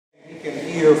can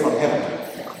hear from heaven.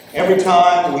 Every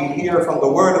time we hear from the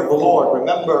word of the Lord,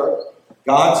 remember,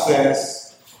 God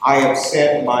says, I have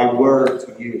sent my word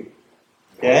to you.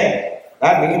 Okay?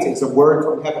 That means it's a word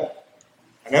from heaven.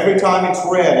 And every time it's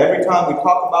read, every time we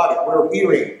talk about it, we're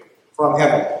hearing from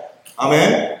heaven.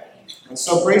 Amen? And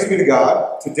so praise be to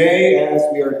God. Today, as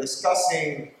we are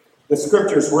discussing the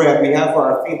scriptures read, we have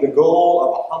for our feet the goal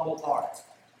of a humble heart.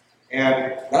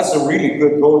 And that's a really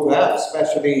good goal to have,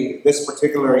 especially this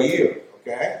particular year,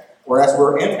 okay? Whereas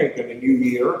we're entering the new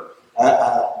year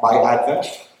by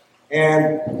Advent.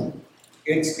 And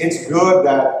it's good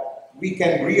that we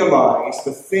can realize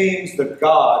the things that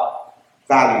God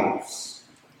values.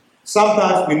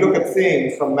 Sometimes we look at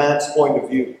things from man's point of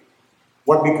view.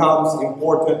 What becomes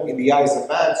important in the eyes of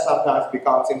man sometimes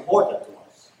becomes important to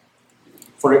us.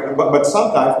 But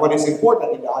sometimes what is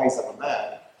important in the eyes of a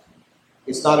man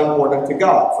is not important to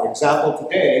God. For example,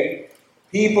 today,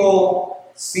 people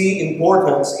see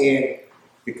importance in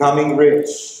becoming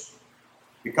rich,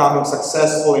 becoming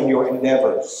successful in your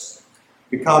endeavors,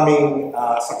 becoming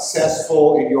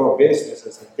successful in your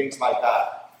businesses and things like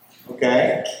that.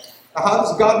 Okay? Now, how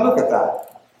does God look at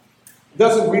that? He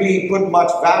doesn't really put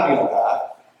much value on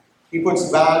that. He puts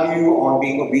value on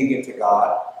being obedient to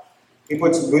God. He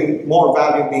puts more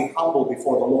value in being humble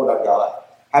before the Lord our God,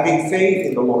 having faith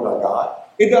in the Lord our God.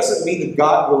 It doesn't mean that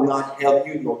God will not help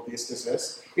you in your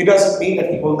businesses. It doesn't mean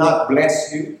that He will not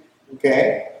bless you,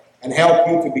 okay, and help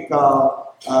you to become,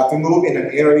 to move in an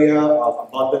area of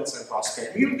abundance and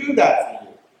prosperity. He'll do that for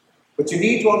you. But you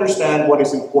need to understand what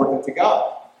is important to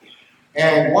God.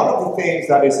 And one of the things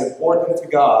that is important to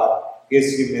God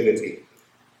is humility.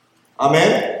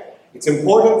 Amen? It's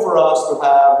important for us to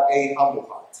have a humble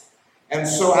heart. And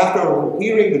so after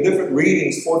hearing the different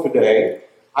readings for today,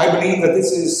 I believe that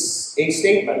this is a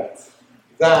statement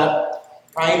that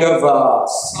kind of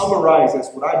summarizes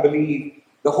what I believe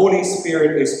the Holy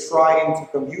Spirit is trying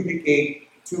to communicate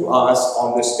to us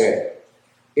on this day.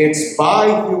 It's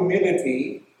by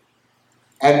humility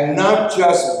and not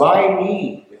just by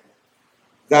need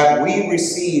that we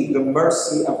receive the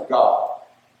mercy of God.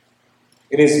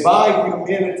 It is by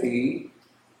humility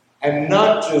and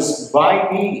not just by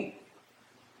need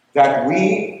that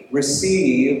we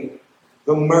receive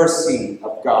the mercy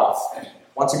of God.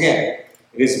 Once again,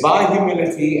 it is by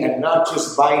humility and not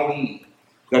just by need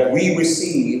that we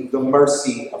receive the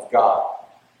mercy of God.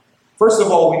 First of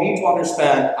all, we need to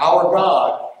understand our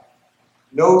God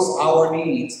knows our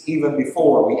needs even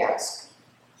before we ask.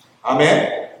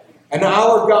 Amen? And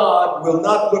our God will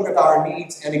not look at our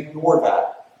needs and ignore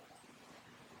that.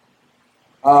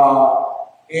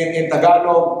 In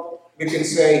Tagalog, we can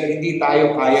say, hindi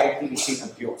tayo kayang tiisin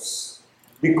ng Diyos.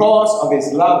 Because of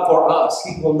His love for us,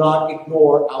 He will not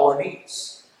ignore our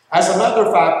needs. As a matter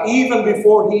of fact, even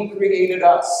before He created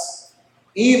us,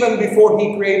 even before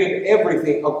He created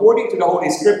everything, according to the Holy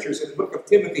Scriptures in the book of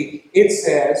Timothy, it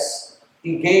says,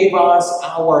 He gave us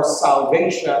our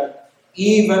salvation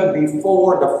even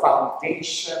before the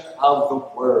foundation of the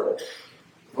world.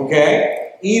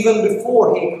 Okay? Even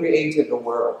before He created the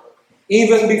world.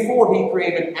 Even before He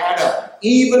created Adam.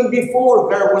 Even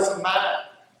before there was a man.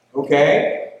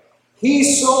 Okay? He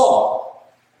saw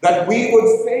that we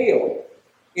would fail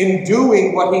in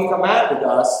doing what He commanded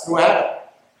us through Adam.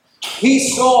 He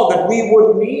saw that we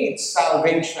would need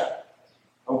salvation.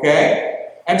 Okay?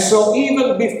 And so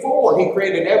even before He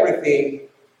created everything,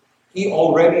 He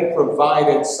already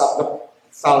provided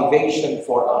salvation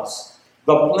for us.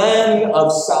 The plan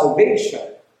of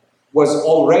salvation was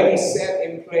already set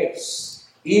in place,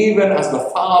 even as the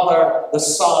Father, the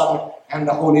Son, and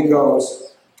the Holy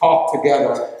Ghost talked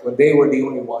together when they were the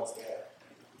only ones there.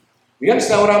 You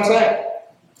understand what I'm saying?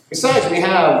 Besides, we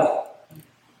have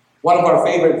one of our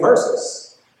favorite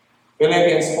verses,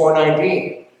 Philippians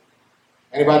 4:19.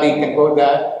 Anybody can quote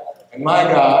that? And my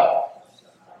God,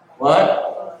 what?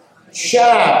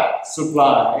 Shall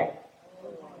supply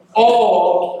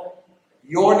all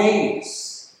your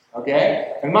needs.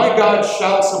 Okay? And my God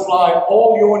shall supply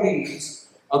all your needs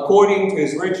according to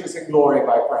His riches and glory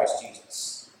by Christ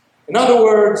Jesus. In other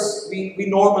words, we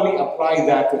normally apply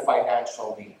that to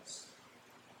financial needs.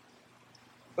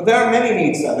 But there are many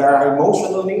needs. There are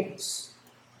emotional needs.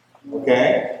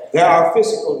 Okay? There are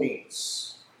physical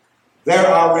needs. There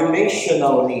are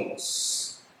relational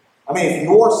needs. I mean, if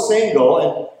you're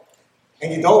single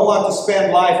and you don't want to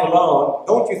spend life alone,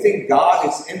 don't you think God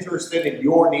is interested in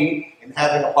your need in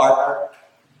having a partner?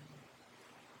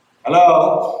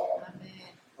 Hello?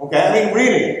 Okay, I mean,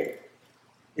 really.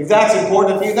 If that's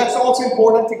important to you, that's also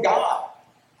important to God.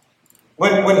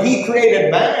 When He created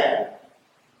man,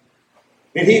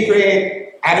 did He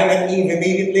create Adam and Eve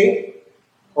immediately?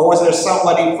 Or was there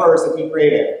somebody first that he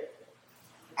created?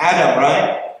 Adam,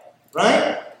 right?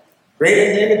 Right? Created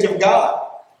in the image of God.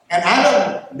 And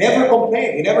Adam never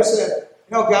complained. He never said,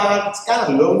 God, it's kind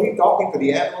of lonely talking to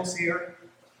the animals here.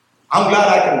 I'm glad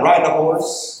I can ride a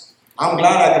horse. I'm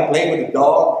glad I can play with a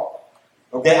dog.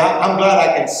 Okay, I'm glad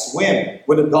I can swim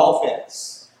with the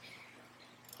dolphins.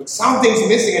 But something's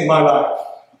missing in my life.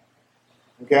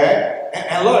 Okay?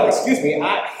 And Lord, excuse me,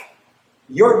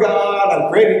 you're God, I'm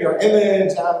creating your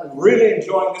image, I'm really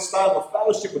enjoying this time of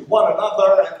fellowship with one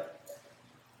another,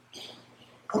 and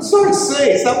I'm sorry to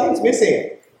say, something's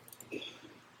missing.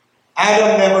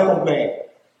 Adam never complained.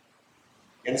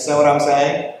 You understand what I'm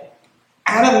saying?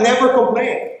 Adam never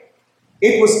complained.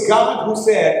 It was God who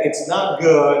said, it's not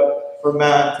good for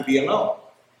man to be alone.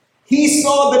 He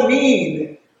saw the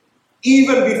need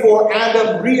even before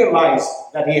Adam realized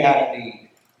that he had a need.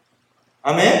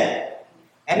 Amen?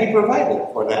 And he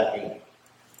provided for that need.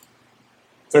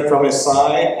 Took from his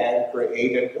side and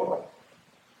created woman.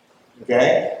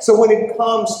 Okay? So when it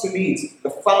comes to needs, the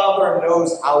Father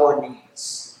knows our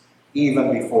needs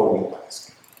even before we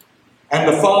ask. And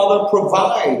the Father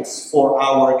provides for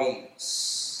our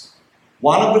needs.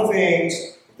 One of the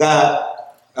things that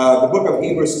the book of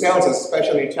Hebrews tells us,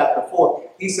 especially in chapter 4,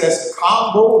 he says,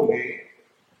 come boldly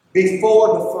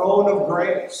before the throne of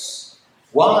grace.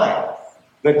 Why?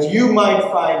 That you might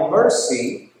find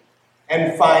mercy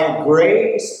and find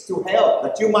grace to help.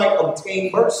 That you might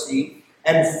obtain mercy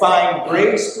and find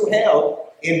grace to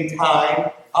help in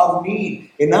time of need.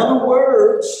 In other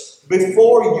words,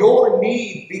 before your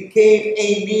need became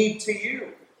a need to you.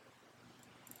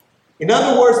 In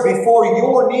other words, before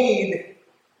your need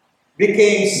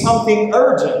became something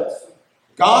urgent,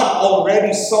 God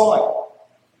already saw it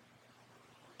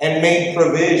and made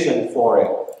provision for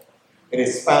it. It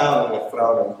is found in the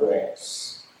throne of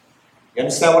grace. You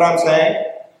understand what I'm saying?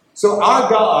 So our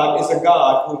God is a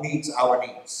God who meets our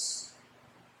needs.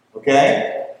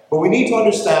 Okay? But we need to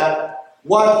understand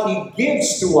what he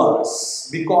gives to us,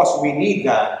 because we need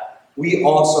that, we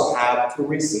also have to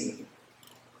receive.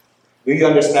 Do you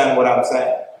understand what I'm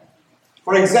saying?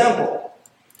 For example,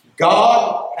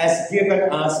 God has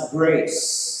given us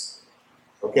grace.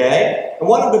 Okay? And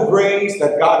one of the grace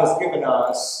that God has given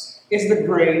us is the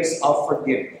grace of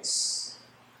forgiveness.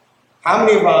 How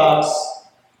many of us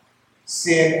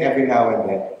sin every now and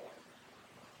then?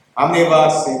 How many of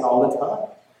us sin all the time?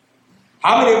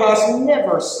 How many of us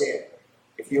never sin?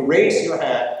 If you raise your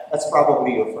hand, that's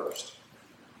probably your first.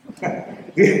 Do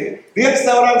you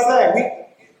understand what I'm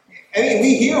saying?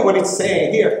 We hear what it's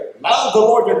saying here. Love the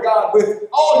Lord your God with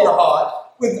all your heart,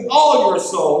 with all your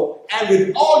soul, and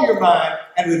with all your mind,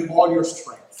 and with all your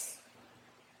strength.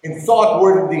 In thought,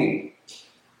 word, and deed.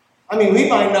 We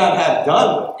might not have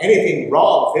done anything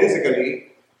wrong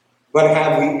physically, but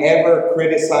have we ever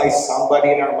criticized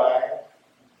somebody in our mind?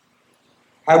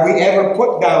 Have we ever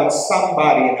put down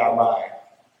somebody in our mind?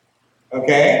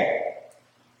 Okay?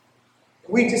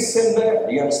 We just sin there.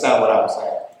 Do you understand what I'm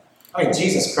saying?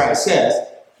 Jesus Christ says,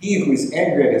 he who is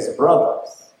angry at his brother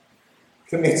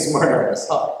commits murder in his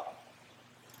heart.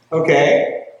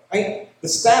 Okay? The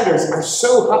standards are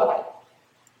so high.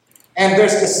 And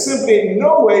there's just simply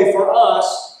no way for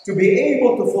us to be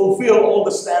able to fulfill all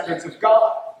the standards of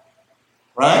God.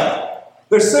 Right?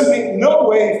 There's simply no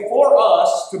way for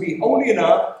us to be holy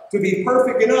enough, to be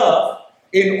perfect enough,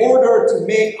 in order to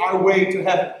make our way to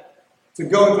heaven, to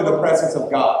go into the presence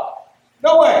of God.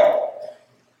 No way.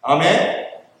 Amen?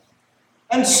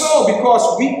 And so,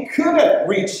 because we couldn't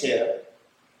reach him,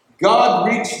 God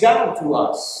reached down to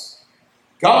us.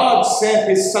 God sent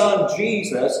his son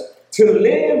Jesus to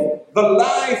live the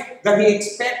life that he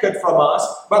expected from us,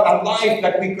 but a life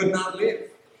that we could not live.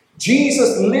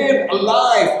 Jesus lived a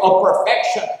life of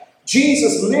perfection.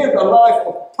 Jesus lived a life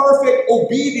of perfect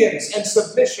obedience and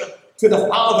submission to the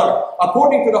Father.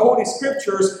 According to the Holy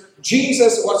Scriptures,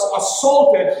 Jesus was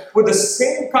assaulted with the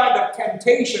same kind of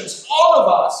temptations all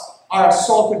of us are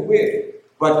assaulted with,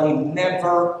 but he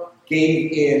never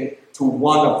gave in to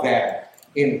one of them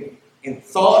in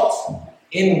thought,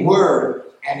 in word,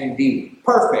 and in deed.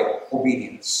 Perfect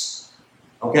obedience.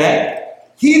 Okay?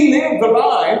 He lived the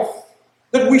life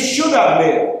that we should have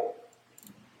lived.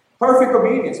 Perfect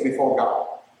obedience before God.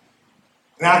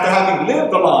 And after having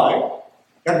lived the life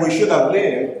that we should have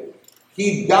lived,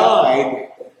 he died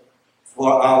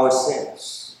for our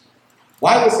sins.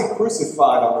 Why was he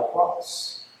crucified on the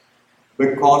cross?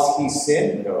 Because he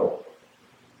sinned? No.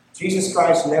 Jesus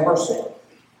Christ never sinned.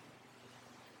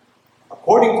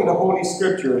 According to the Holy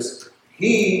Scriptures,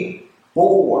 he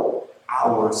bore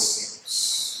our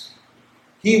sins.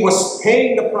 He was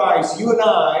paying the price you and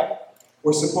I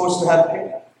were supposed to have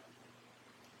paid.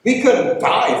 We couldn't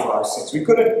die for our sins. We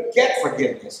couldn't get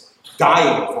forgiveness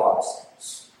dying for our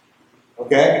sins.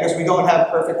 Okay? Because we don't have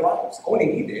perfect lives.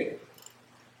 Only He did.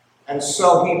 And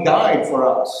so He died for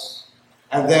us.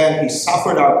 And then He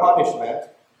suffered our punishment.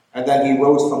 And then He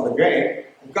rose from the grave.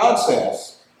 And God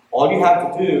says, all you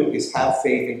have to do is have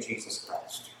faith in Jesus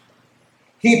Christ.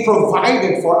 He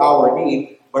provided for our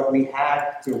need, but we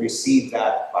had to receive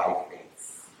that by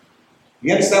faith.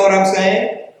 You understand what I'm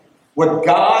saying? What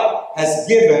God has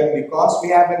given, because we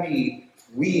have a need,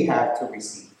 we have to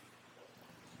receive.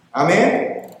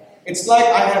 Amen? It's like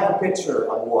I have a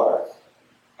pitcher of water,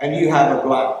 and you have a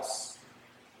glass.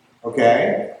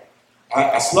 Okay?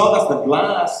 As long as the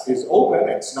glass is open,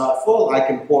 it's not full, I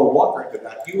can pour water into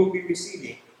that. You will be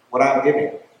receiving what I'm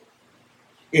giving.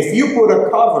 If you put a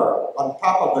cover on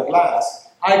top of the glass,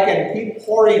 I can keep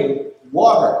pouring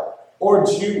water or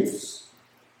juice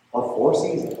or Four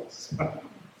Seasons.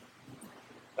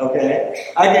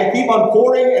 Okay? I can keep on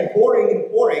pouring and pouring and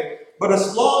pouring, but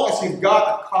as long as you've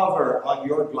got a cover on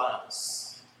your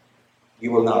glass,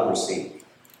 you will not receive.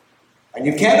 And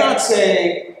you cannot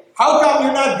say, how come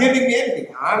you're not giving me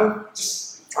anything? I'm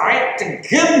just trying to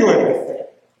give you everything.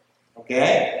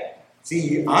 Okay?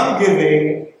 See, I'm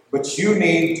giving, but you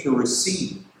need to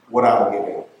receive what I'm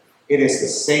giving. It is the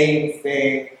same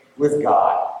thing with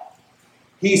God.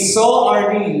 He saw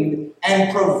our need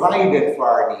and provided for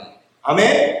our need.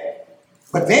 Amen?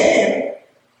 But then,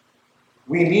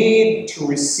 we need to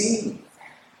receive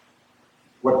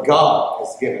what God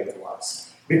has given to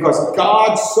us. Because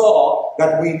God saw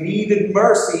that we needed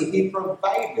mercy, He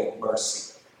provided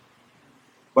mercy.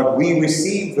 But we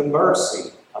receive the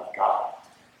mercy of God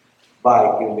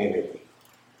by humility.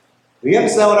 Do you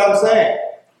understand what I'm saying?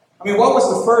 I mean, what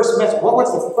was the first message? What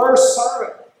was the first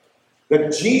sermon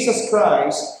that Jesus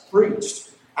Christ preached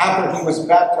after He was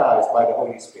baptized by the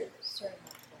Holy Spirit?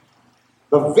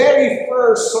 The very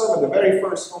first sermon, the very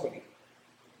first homily.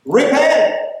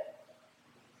 Repent,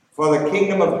 for the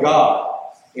kingdom of God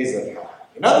is at hand.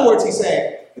 In other words, He's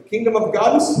saying, the kingdom of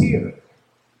God is here.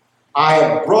 I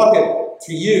have brought it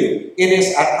to you. It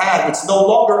is at hand. It's no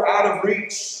longer out of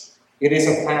reach. It is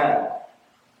at hand.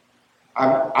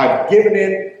 I've given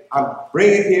it. I'm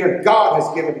bringing it here. God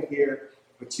has given it here.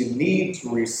 But you need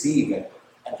to receive it.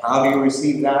 And how do you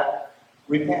receive that?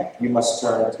 Repent. You must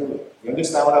turn to it. You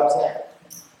understand what I'm saying?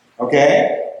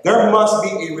 Okay? There must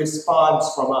be a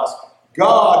response from us.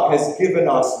 God has given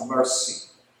us mercy.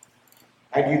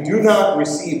 And you do not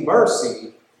receive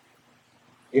mercy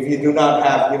if you do not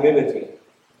have humility.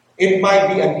 It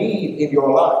might be a need in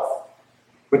your life.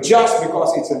 But just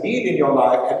because it's a need in your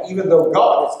life, and even though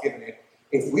God has given it,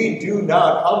 if we do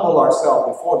not humble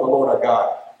ourselves before the Lord our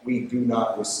God, we do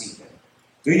not receive it.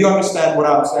 Do you understand what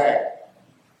I'm saying?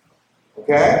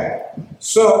 Okay?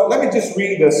 So let me just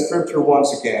read the scripture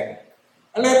once again.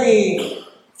 And let me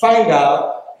find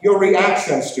out your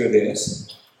reactions to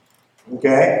this.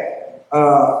 Okay?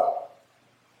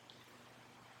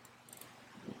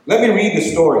 Let me read the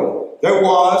story. There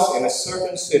was in a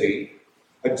certain city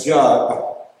a judge.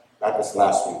 That was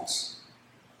last week's.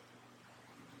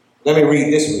 Let me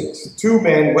read this week's. Two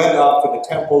men went up to the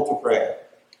temple to pray.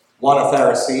 One a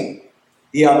Pharisee,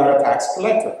 the other a tax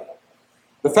collector.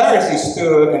 The Pharisee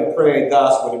stood and prayed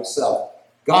thus with himself.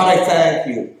 God, I thank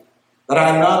you that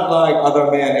I'm not like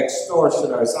other men,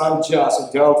 extortioners, unjust,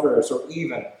 adulterers, or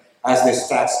even as this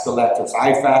tax collectors.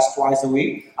 I fast twice a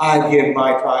week. I give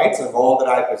my tithes of all that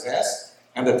I possess.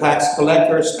 And the tax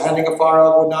collector, standing afar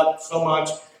off, would not so much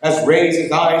as raise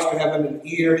his eyes to heaven and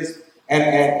ears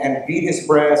and beat his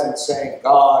breast and say,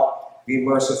 God, be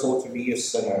merciful to me, a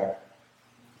sinner.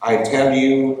 I tell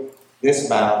you, this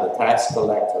man, the tax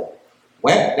collector,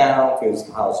 went down to his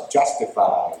house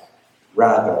justified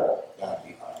rather than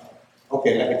the other.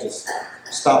 Okay, let me just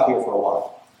stop here for a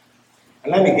while.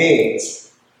 And let me gauge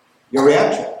your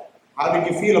reaction. How did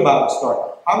you feel about the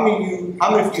story? How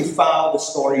many of you found the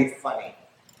story funny?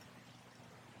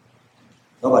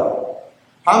 Nobody.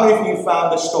 How many of you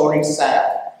found the story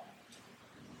sad?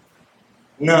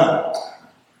 None.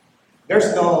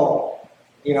 There's no,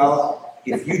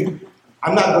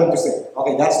 I'm not going to say,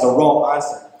 okay, that's the wrong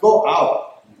answer. Go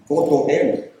out. Go to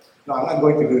hell. No, I'm not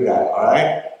going to do that, all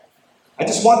right? I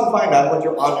just want to find out what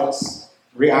your honest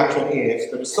reaction is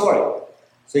to the story.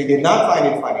 So you did not find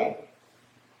it funny.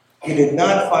 You did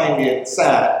not find it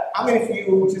sad. How many of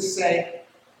you would just say,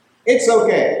 it's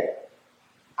okay.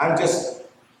 I'm just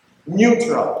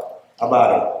neutral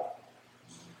about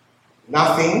it.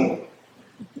 Nothing.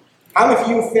 How many of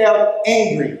you felt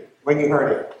angry when you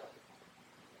heard it?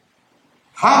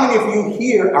 How many of you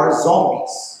here are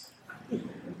zombies?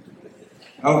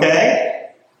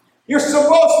 Okay? You're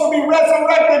supposed to be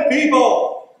resurrected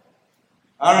people.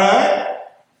 All right?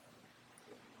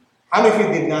 How many of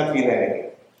you did not feel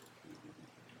anything?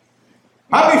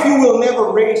 How many of you will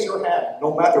never raise your hand,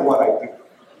 no matter what I do?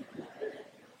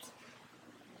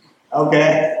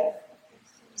 Okay?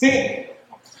 See,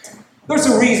 there's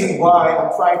a reason why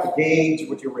I'm trying to gauge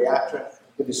what your reaction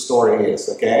to this story is,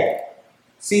 okay?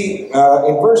 See, in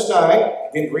verse 9, I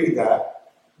didn't read that,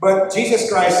 but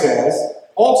Jesus Christ says,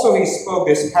 also he spoke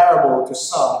this parable to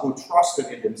some who trusted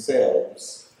in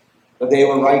themselves that they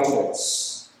were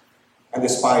righteous and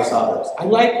despised others. I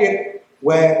like it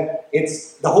when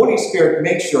it's the Holy Spirit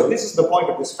makes sure this is the point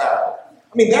of this parable.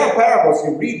 I mean, there are parables,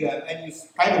 you read them and you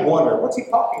kind of wonder, what's he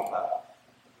talking about?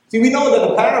 See, we know that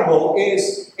the parable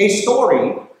is a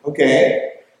story,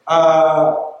 okay,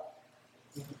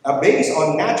 based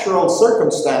on natural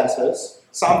circumstances,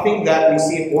 something that we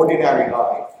see in ordinary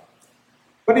life.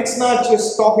 But it's not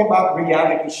just talking about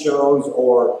reality shows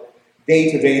or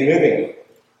day-to-day living.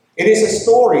 It is a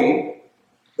story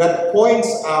that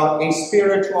points out a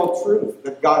spiritual truth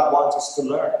that God wants us to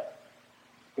learn.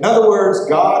 In other words,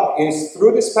 God is,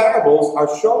 through these parables, are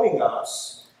showing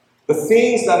us the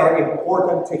things that are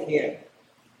important to Him.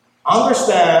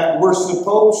 Understand, we're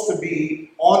supposed to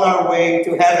be on our way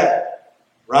to heaven,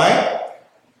 right?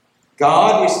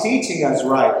 God is teaching us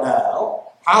right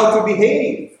now how to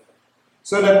behave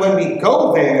so that when we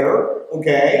go there,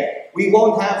 okay, we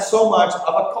won't have so much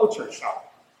of a culture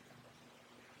shock.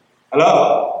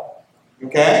 Hello?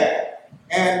 Okay?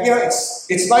 And,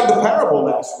 it's like the parable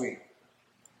last week.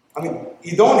 I mean,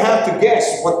 you don't have to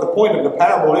guess what the point of the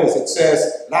parable is. It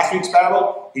says, last week's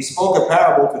parable, he spoke a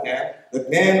parable to them that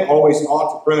men always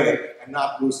ought to pray and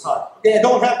not lose heart. Okay, I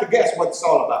don't have to guess what it's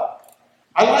all about.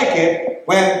 I like it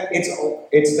when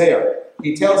it's there.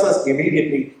 He tells us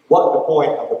immediately what the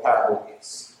point of the parable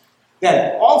is.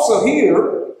 Then, also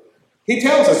here, he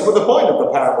tells us what the point of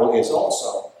the parable is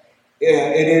also.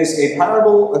 It is a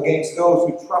parable against those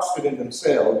who trusted in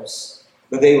themselves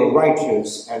that they were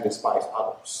righteous and despised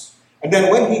others. And then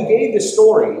when he gave the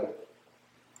story,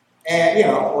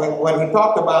 and when he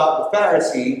talked about the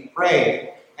Pharisee praying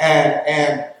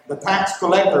and the tax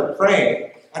collector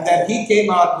praying, and then he came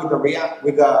out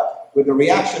with the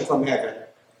reaction from heaven,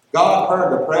 God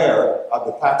heard the prayer of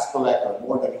the tax collector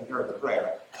more than he heard the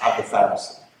prayer of the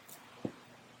Pharisee.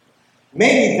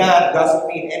 Maybe that doesn't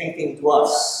mean anything to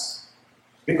us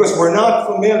because we're not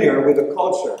familiar with the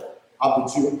culture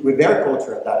of the Jew, with their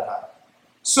culture at that time.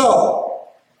 So,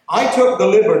 I took the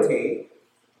liberty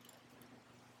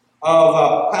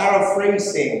of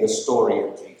paraphrasing the story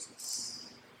of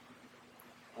Jesus.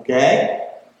 Okay?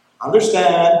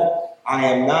 Understand, I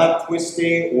am not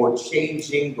twisting or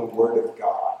changing the Word of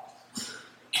God.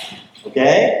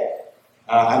 Okay?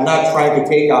 I'm not trying to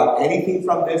take out anything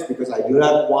from this because I do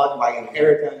not want my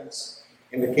inheritance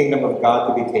in the kingdom of God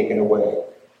to be taken away.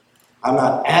 I'm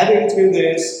not adding to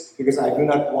this because I do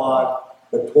not want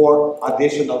the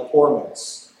additional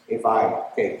torments if I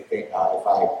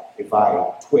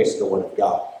twist the Word of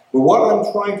God. But what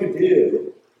I'm trying to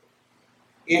do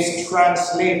is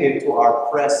translate it to our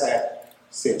present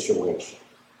situation.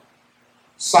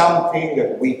 Something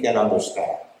that we can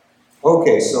understand.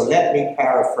 Okay, so let me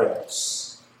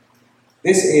paraphrase.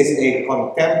 This is a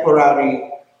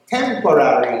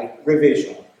temporary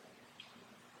revision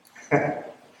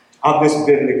of this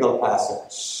biblical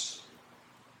passage.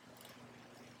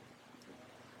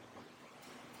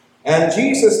 And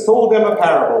Jesus told them a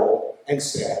parable and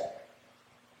said,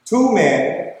 2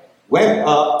 men went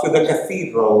up to the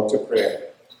cathedral to pray.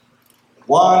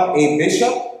 One a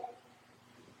bishop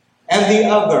and the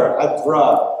other a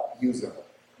drug user.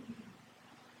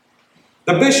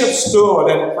 The bishop stood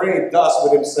and prayed thus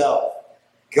with himself,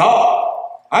 God,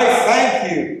 I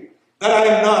thank you that I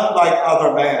am not like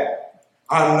other men.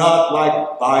 I'm not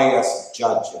like biased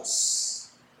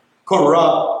judges,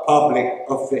 corrupt public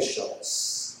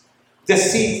officials,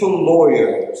 deceitful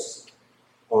lawyers,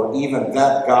 or even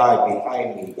that guy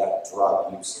behind me, that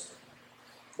drug user.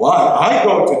 Why, I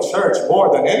go to church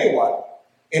more than anyone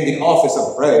in the office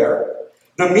of prayer,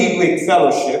 the midweek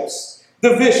fellowships,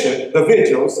 the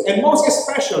vigils, and most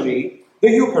especially the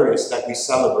Eucharist that we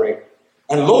celebrate.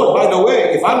 And Lord, by the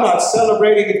way, if I'm not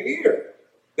celebrating it here,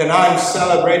 then I'm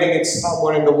celebrating it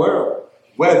somewhere in the world,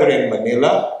 whether in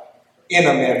Manila, in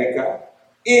America,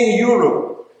 in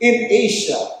Europe, in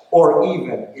Asia, or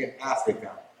even in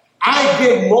Africa. I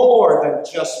give more than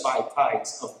just my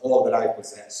tithes of all that I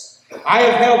possess. I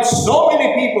have helped so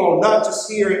many people, not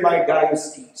just here in my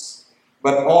diocese,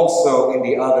 but also in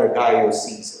the other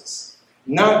dioceses.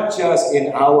 Not just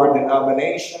in our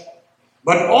denomination,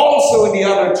 but also in the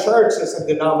other churches and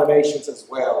denominations as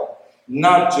well.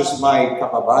 Not just my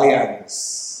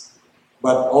kababayans,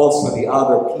 but also the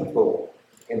other people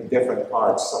in different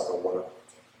parts of the world.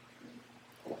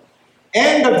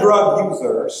 And the drug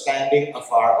user, standing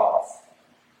afar off,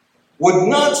 would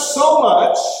not so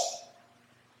much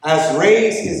as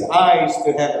raise his eyes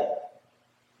to heaven,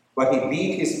 but he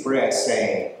beat his breast,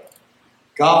 saying,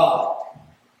 God,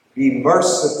 be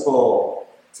merciful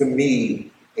to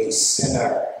me, a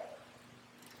sinner.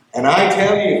 And I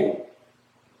tell you,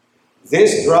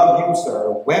 this drug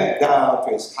user went down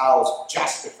to his house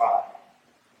justified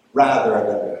rather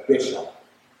than the bishop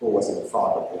who was in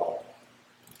front of the altar.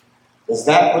 Does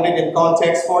that put it in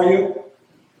context for you?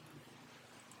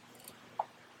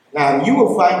 Now, you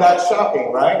will find that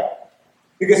shocking, right?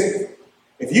 Because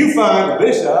if you find the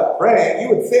bishop praying,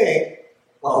 you would think,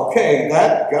 okay,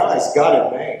 that guy's got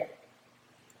it made.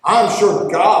 I'm sure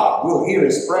God will hear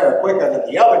his prayer quicker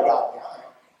than the other guy behind,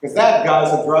 because that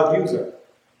guy's a drug user.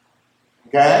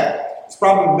 Okay? He's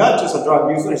probably not just a drug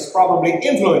user, he's probably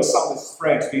influenced some of his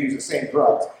friends to use the same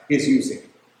drugs he's using.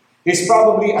 He's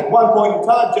probably, at one point in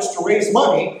time, just to raise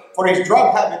money for his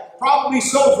drug habit, probably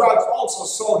sold drugs also,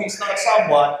 so he's not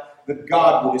someone that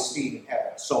God would esteem in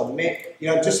heaven. So,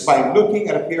 just by looking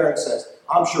at appearances,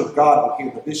 I'm sure God would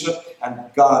hear the bishop, and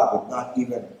God would not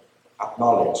even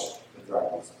acknowledge the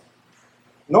drug user.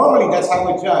 Normally, that's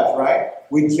how we judge, right?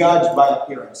 We judge by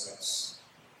appearances.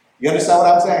 You understand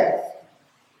what I'm saying?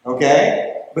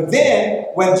 Okay? But then,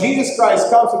 when Jesus Christ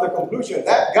comes to the conclusion,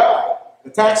 that guy, the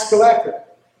tax collector,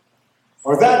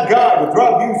 or that guy, the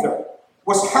drug user,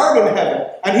 was heard in heaven,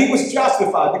 and he was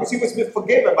justified because he was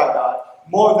forgiven by God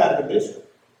more than the bishop,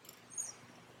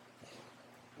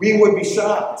 we would be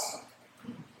shocked.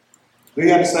 Do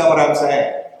you understand what I'm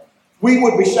saying? We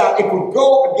would be shocked. It would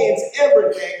go against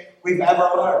everything we've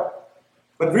ever learned.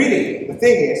 But really, the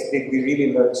thing is, did we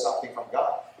really learn something from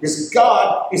God? Because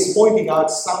God is pointing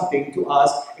out something to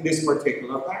us in this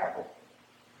particular parable.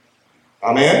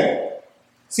 Amen?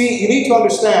 See, you need to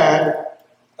understand,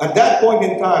 at that point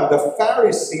in time, the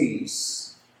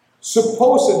Pharisees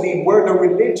supposedly were the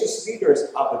religious leaders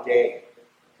of the day.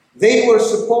 They were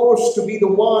supposed to be the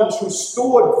ones who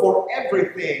stood for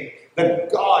everything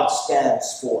that God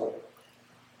stands for.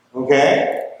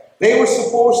 Okay? They were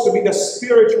supposed to be the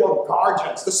spiritual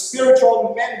guardians, the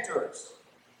spiritual mentors,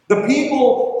 the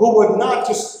people who would not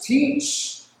just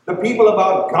teach the people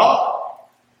about God.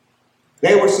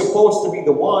 They were supposed to be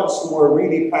the ones who were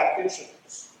really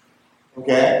practitioners.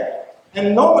 Okay?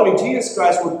 And normally Jesus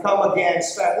Christ would come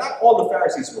against, not all the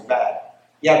Pharisees were bad.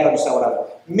 You have to understand what I mean.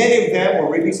 Many of them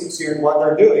were really sincere in what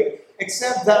they're doing,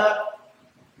 except that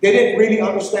they didn't really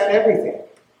understand everything.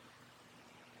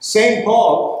 St.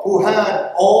 Paul, who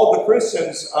had all the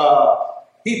Christians,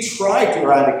 he tried to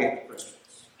eradicate the Christians.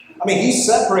 I mean, he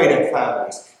separated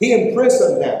families. He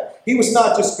imprisoned them. He was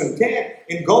not just content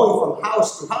in going from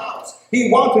house to house.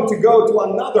 He wanted to go to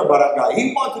another barangay.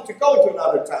 He wanted to go to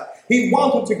another town. He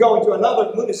wanted to go into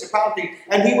another municipality,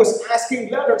 and he was asking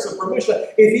letters of permission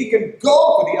if he could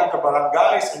go to the other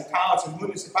barangays and towns and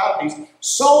municipalities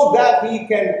so that he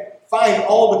can find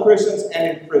all the Christians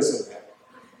and imprison them.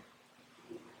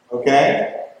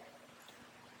 Okay?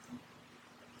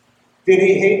 Did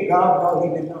he hate God? No,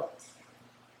 he did not.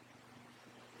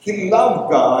 He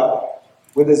loved God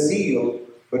with a zeal,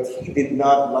 but he did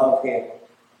not love him.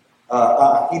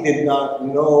 He did not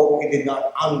know, he did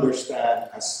not understand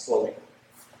as fully.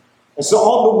 And so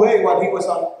on the way, while he was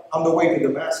on the way to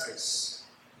Damascus,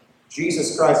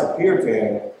 Jesus Christ appeared to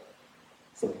him,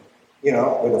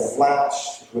 with a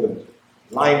flash, with a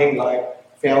blinding light,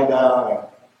 fell down, and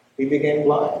he became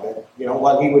blind. And,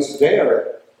 while he was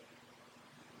there,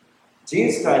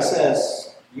 Jesus Christ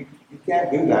says, you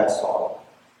can't do that, Saul.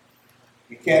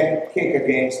 You can't kick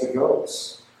against the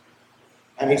goats.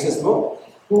 And he says, look,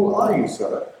 who are you,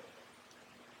 sir?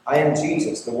 I am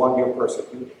Jesus, the one you're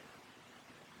persecuting.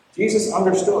 Jesus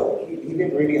understood. He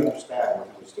didn't really understand what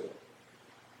he was doing.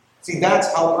 See,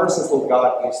 that's how merciful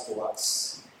God is to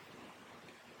us.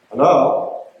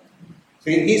 Hello?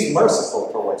 See, he's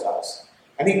merciful towards us.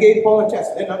 And he gave Paul a chance.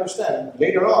 He didn't understand.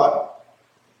 Later on,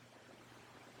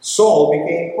 Saul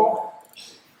became Paul.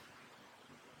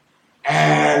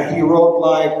 And he wrote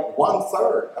like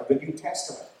 1/3 of the New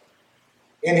Testament.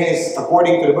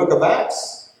 According to the book of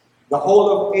Acts, the whole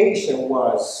of Asia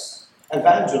was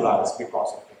evangelized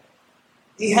because of him.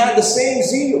 He had the same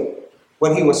zeal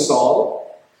when he was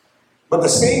Saul, but the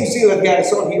same zeal that he had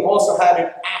Saul, he also had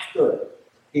it after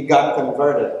he got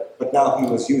converted, but now he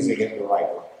was using it the right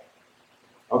way.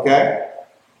 Okay?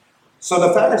 So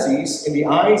the Pharisees, in the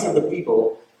eyes of the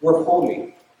people, were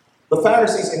holy. The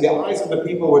Pharisees in the eyes of the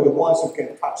people were the ones who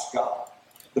can touch God.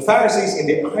 The Pharisees in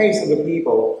the eyes of the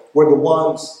people were the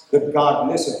ones that God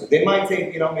listened to. They might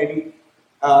think, maybe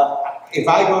if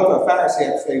I go to a Pharisee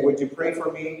and say, would you pray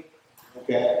for me?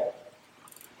 Okay.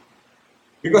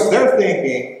 Because they're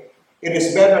thinking, it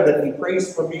is better that he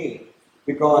prays for me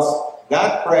because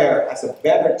that prayer has a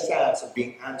better chance of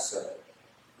being answered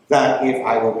than if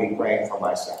I will be praying for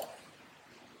myself.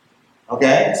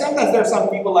 Okay? Sometimes there are some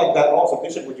people like that also.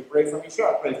 Bishop, would you pray for me? Sure,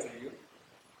 I'll pray for you.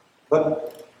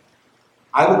 But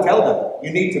I would tell them,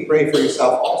 you need to pray for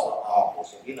yourself also. Oh,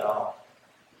 Bishop,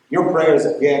 your prayers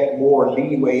get more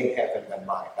leeway in heaven than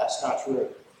mine. That's not true.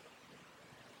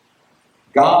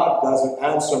 God doesn't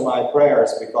answer my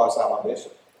prayers because I'm a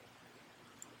bishop.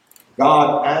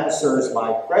 God answers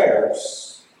my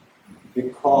prayers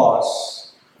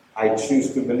because I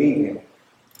choose to believe Him.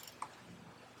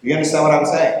 Do you understand what I'm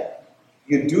saying?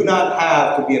 You do not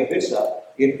have to be a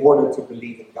bishop in order to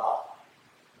believe in God.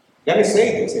 Let me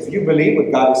say this. If you believe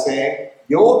what God is saying,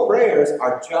 your prayers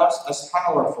are just as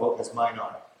powerful as mine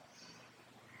are.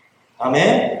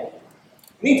 Amen?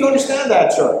 You need to understand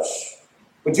that, church.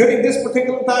 But during this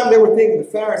particular time, they were thinking the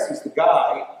Pharisees, the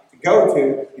guy to go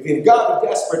to, if you've got a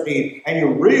desperate need and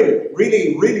you really,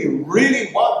 really, really,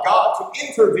 really want God to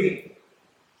intervene,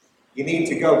 you need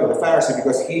to go to the Pharisee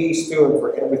because he stood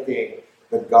for everything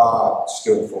that God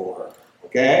stood for.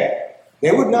 Okay?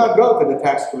 They would not go to the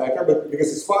tax collector, but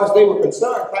because as far as they were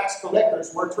concerned, tax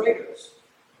collectors were traitors.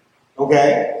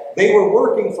 Okay? They were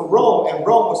working for Rome, and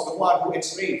Rome was the one who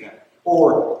enslaved them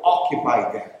or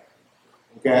occupied them.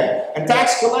 Okay? And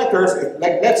tax collectors,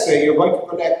 like let's say you're going to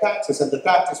collect taxes, and the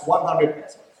tax is 100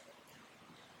 pesos.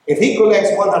 If he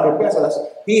collects 100 pesos,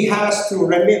 he has to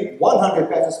remit 100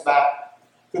 pesos back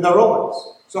to the Romans.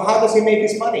 So how does he make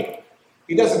his money?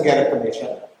 He doesn't get a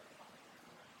commission.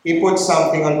 He puts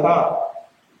something on top.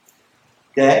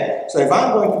 Okay? So if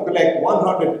I'm going to collect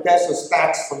 100 pesos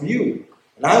tax from you,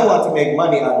 and I want to make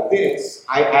money out of this,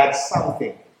 I add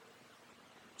something.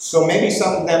 So maybe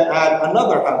some of them add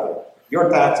another 100. Your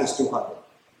tax is 200.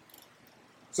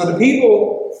 So the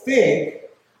people think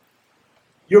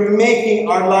you're making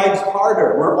our lives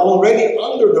harder. We're already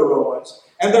under the Romans,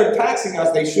 and they're taxing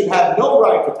us. They should have no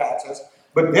right to tax us.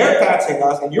 But they're taxing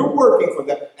us, and you're working for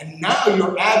them, and now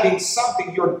you're adding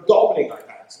something, you're doubling our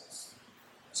taxes.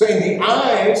 So in the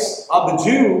eyes of the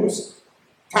Jews,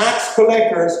 tax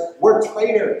collectors were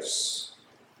traitors.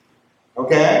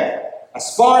 Okay?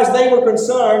 As far as they were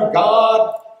concerned,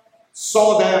 God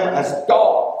saw them as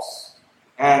dogs,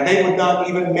 and they would not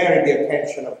even merit the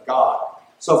attention of God.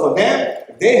 So for them,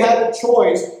 if they had a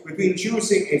choice between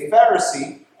choosing a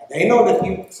Pharisee, and they know that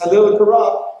he's a little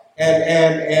corrupt,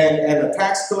 and a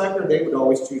tax collector, they would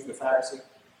always choose the Pharisee.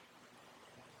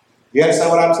 You understand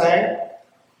what I'm saying?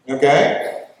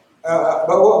 Okay?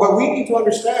 But we need to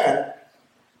understand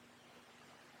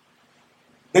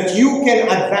that you can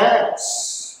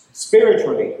advance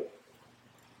spiritually.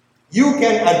 You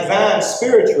can advance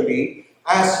spiritually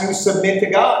as you submit to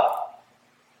God.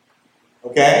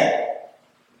 Okay?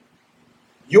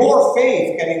 Your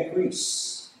faith can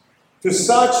increase to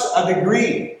such a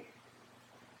degree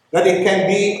that it can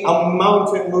be a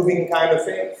mountain-moving kind of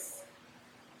faith.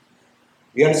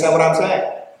 You understand what I'm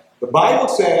saying? The Bible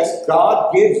says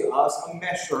God gives us a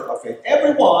measure of faith.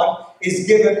 Everyone is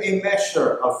given a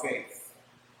measure of faith.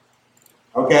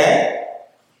 Okay?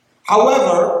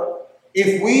 However,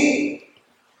 if we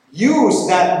use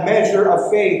that measure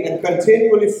of faith and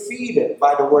continually feed it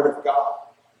by the Word of God,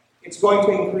 it's going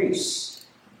to increase.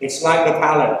 It's like the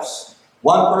talents.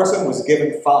 One person was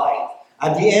given 5.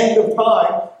 At the end of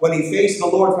time, when he faced the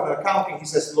Lord for an accounting, he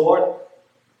says, Lord,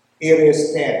 here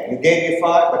is 10. You gave me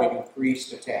 5, but it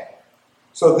increased to 10.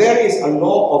 So there is a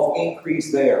law of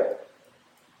increase there.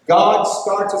 God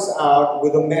starts us out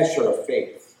with a measure of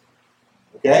faith.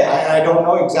 Okay? I don't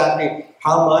know exactly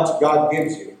how much God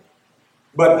gives you,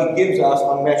 but He gives us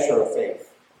a measure of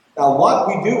faith. Now, what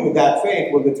we do with that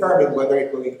faith will determine whether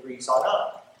it will increase or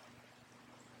not.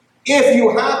 If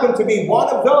you happen to be one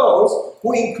of those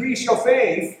who increase your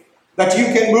faith, that you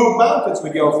can move mountains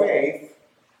with your faith,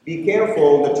 be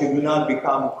careful that you do not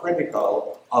become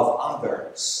critical of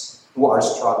others who are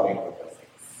struggling with their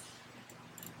faith.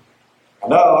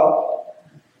 Hello?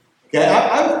 Okay,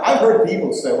 I've heard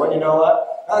people say, well, you know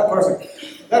what?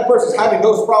 That person's having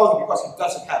those problems because he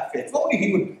doesn't have faith. If only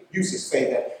he would use his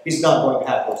faith that he's not going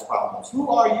to have those problems. Who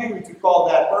are you to call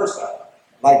that person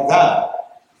like that?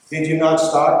 Did you not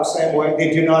start the same way?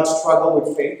 Did you not struggle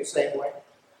with faith the same way?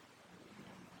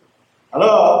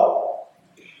 Hello?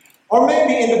 Or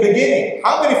maybe in the beginning.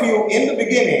 How many of you in the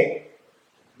beginning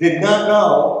did not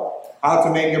know how to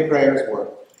make your prayers work?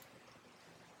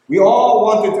 We all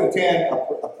wanted to attend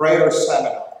a prayer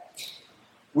seminar.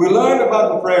 We learned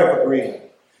about the prayer of agreement.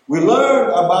 We learned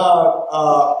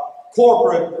about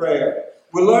corporate prayer.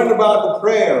 We learned about the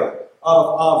prayer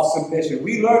of submission.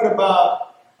 We learned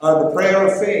about the prayer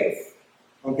of faith.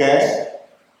 Okay?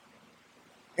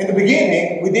 In the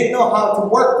beginning, we didn't know how to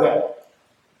work them.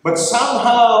 But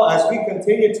somehow, as we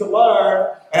continue to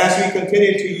learn, and as we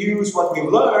continue to use what we've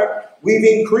learned, we've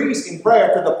increased in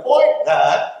prayer to the point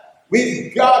that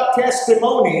we've got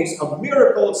testimonies of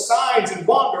miracles, signs, and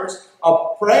wonders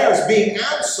of prayers being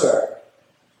answered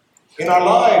in our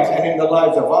lives and in the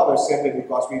lives of others simply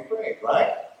because we prayed,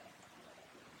 right?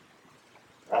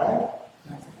 Right?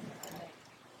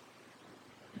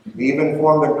 We even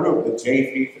formed a group, the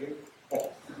J33.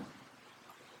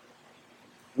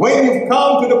 When you've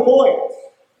come to the point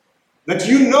that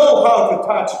you know how to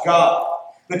touch God,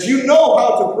 that you know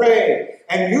how to pray,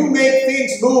 and you make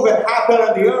things move and happen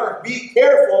on the earth, be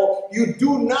careful you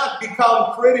do not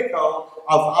become critical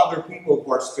of other people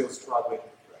who are still struggling to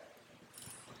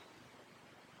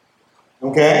pray.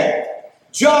 Okay?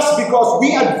 Just because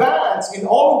we advance in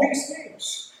all of these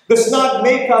things does not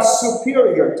make us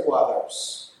superior to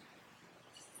others.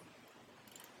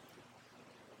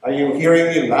 Are you hearing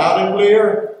me loud and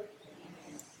clear?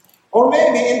 Or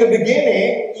maybe in the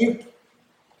beginning,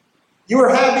 you were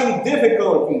having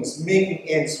difficulties making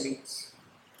ends meet.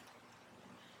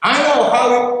 I know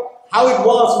how it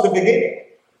was in the beginning,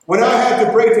 when I had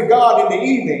to pray to God in the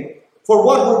evening for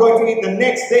what we're going to eat the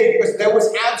next day, because there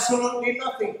was absolutely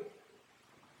nothing.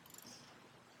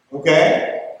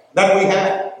 Okay? That we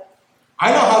had.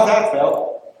 I know how that felt.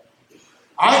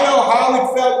 I know how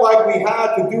it felt like we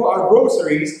had to do our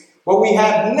groceries, but we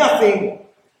had nothing.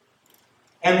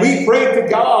 And we prayed to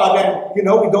God, and we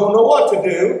don't know what to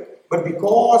do. But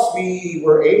because we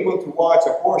were able to watch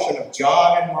a portion of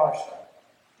John and Marcia,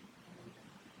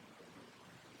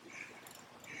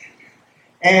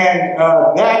 and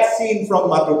that scene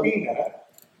from Matutina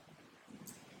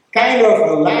kind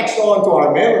of latched onto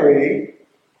our memory,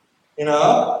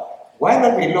 why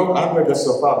don't we look under the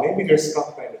sofa? Maybe there's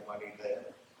some kind of money there.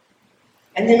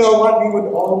 And you know what? We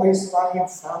would always find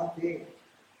something.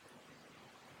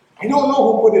 I don't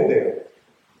know who put it there.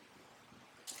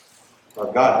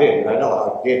 Well, God did, and I know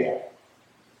how He did that.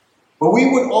 But we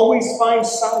would always find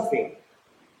something.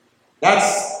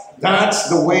 That's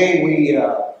the way we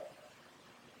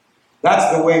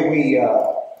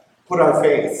put our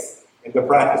faith into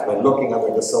practice, by looking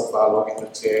under the sofa, looking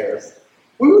at the chairs.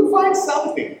 We would find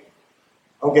something.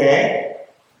 Okay?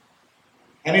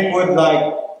 And it would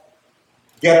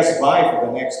get us by for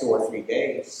the next 2 or 3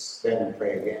 days. Then we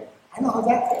pray again. I know how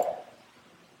that felt.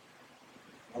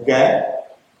 Okay?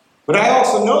 But I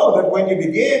also know that when you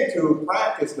begin to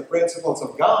practice the principles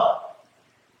of God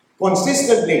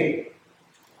consistently,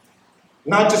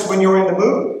 not just when you're in the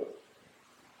mood,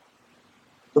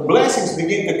 the blessings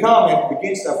begin to come and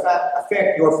begins to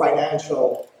affect your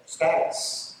financial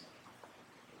status.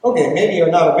 Okay, maybe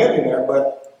you're not a millionaire,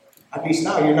 but at least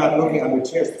now you're not looking under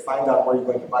chairs to find out where you're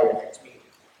going to buy your next meal.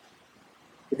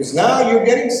 Because now you're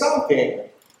getting something.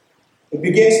 It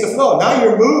begins to flow. Now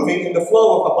you're moving in the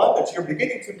flow of abundance. You're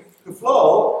beginning to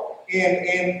flow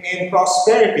in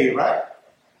prosperity, right?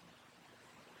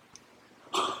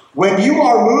 When you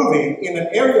are moving in an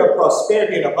area of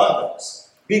prosperity and abundance,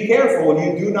 be careful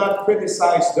you do not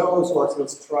criticize those who are still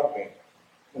struggling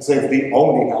and say, if they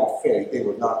only had faith, they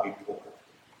would not be poor.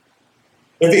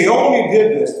 If they only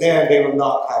did this, then they will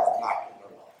not have lack in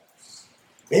their lives.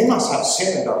 They must have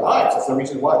sin in their lives. That's the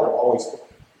reason why they're always poor.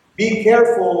 Be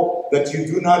careful that you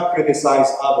do not criticize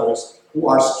others who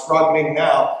are struggling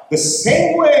now the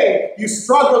same way you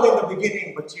struggled in the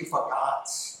beginning, but you forgot.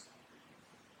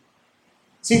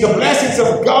 See, the blessings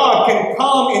of God can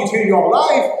come into your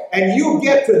life, and you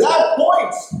get to that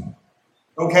point,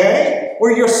 okay,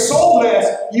 where you're so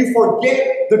blessed, you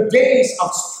forget the days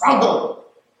of struggle.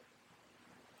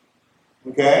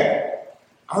 Okay?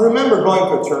 I remember going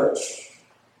to a church.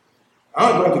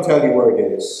 I'm not going to tell you where it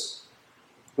is.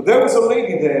 But there was a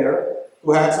lady there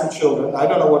who had some children. I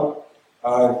don't know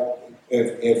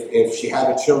if she had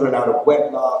the children out of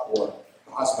wedlock or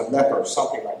the husband left her or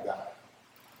something like that.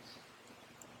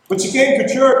 When she came to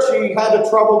church, she had a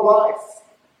troubled life.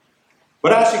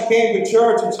 But as she came to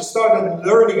church and she started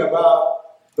learning about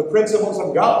the principles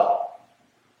of God,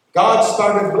 God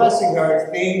started blessing her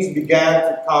and things began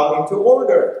to come into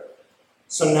order.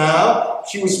 So now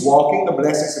she was walking the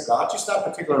blessings of God. She's not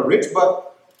particularly rich, but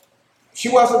she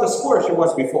wasn't as poor as she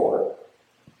was before.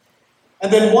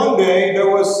 And then one day, there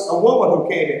was a woman who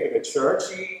came into the church.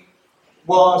 She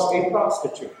was a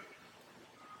prostitute.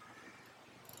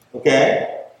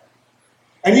 Okay?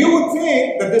 And you would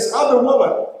think that this other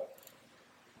woman,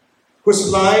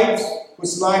 whose life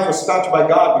was touched by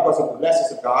God because of the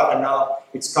blessings of God, and now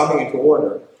it's coming into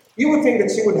order, you would think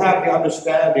that she would have the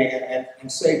understanding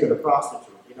and say to the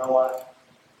prostitute, you know what?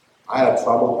 I had a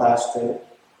trouble, Pastor.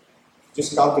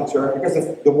 Just come to church. Because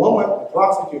if the woman, the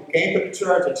prostitute, came to the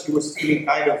church and she was feeling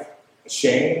kind of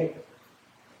ashamed,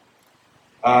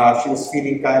 she was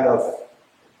feeling kind of,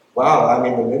 wow, I'm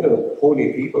in the middle of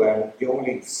holy people and the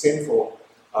only sinful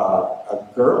a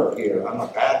girl here. I'm a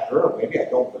bad girl. Maybe I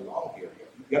don't belong here.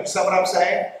 You understand what I'm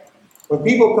saying? When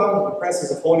people come to the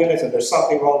presence of holiness and there's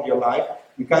something wrong with your life,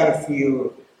 you kind of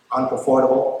feel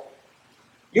uncomfortable.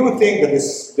 You would think that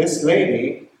this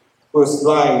lady, whose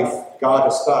life God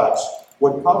has touched,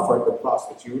 would comfort the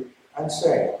prostitute and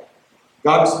say,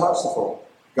 God is merciful.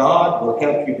 God will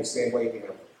help you the same way He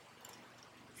helped you.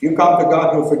 If you come to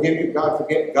God, He'll forgive you.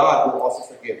 God will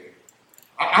also forgive you.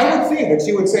 I would think that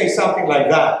she would say something like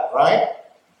that, right?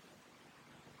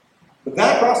 But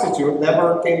that prostitute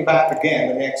never came back again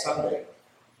the next Sunday.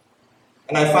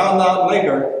 And I found out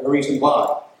later the reason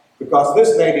why. Because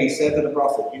this lady said to the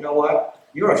prophet, you know what?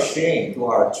 You're a shame to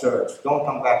our church. Don't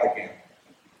come back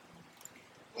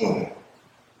again.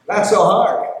 That's so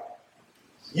hard.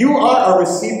 You are a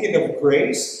recipient of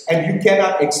grace and you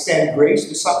cannot extend grace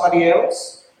to somebody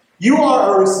else. You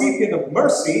are a recipient of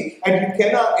mercy and you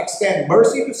cannot extend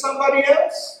mercy to somebody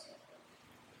else.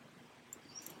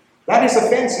 That is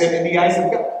offensive in the eyes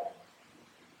of God.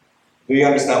 Do you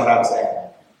understand what I'm saying?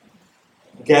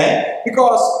 Okay?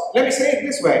 Because, let me say it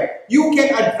this way. You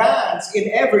can advance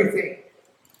in everything.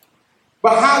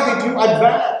 But how did you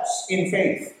advance in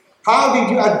faith? How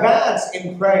did you advance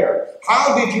in prayer?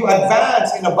 How did you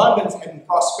advance in abundance and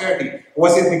prosperity?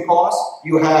 Was it because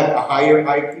you had a higher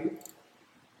IQ?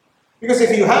 Because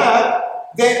if you had,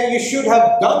 then you should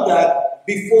have done that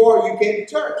before you came to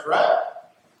church, right?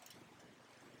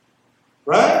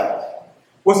 Right?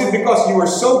 Was it because you were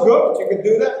so good that you could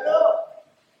do that? No.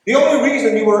 The only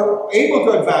reason you were able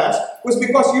to advance was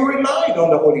because you relied on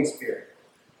the Holy Spirit.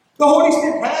 The Holy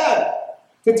Spirit had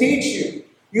to teach you.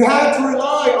 You had to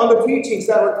rely on the teachings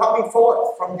that were coming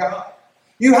forth from God.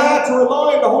 You had to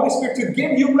rely on the Holy Spirit to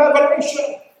give you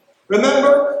revelation.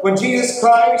 Remember when Jesus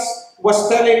Christ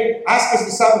was asked his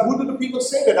disciples, who do the people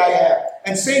say that I am?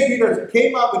 And St. Peter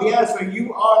came up with the answer,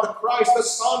 you are the Christ, the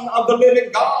Son of the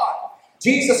living God.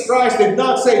 Jesus Christ did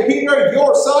not say, Peter,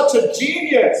 you're such a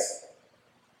genius.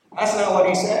 That's not what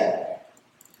he said.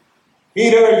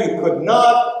 Peter, you could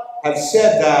not have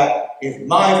said that if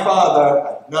my Father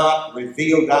had not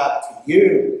revealed that to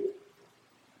you.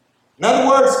 In other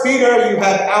words, Peter, you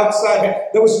had outside,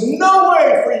 there was no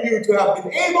way for you to have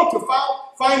been able to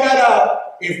find that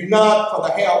out if not for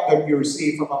the help that you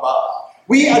received from above.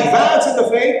 We advance in the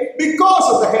faith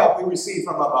because of the help we receive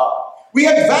from above. We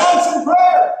advance in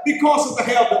prayer because of the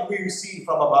help that we receive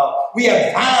from above. We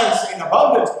advance in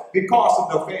abundance because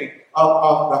of the faith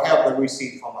of the help that we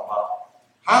receive from above.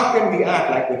 How can we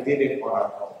act like we did it on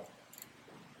our own?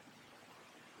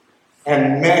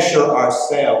 And measure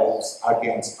ourselves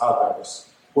against others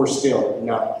who are still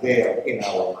not there in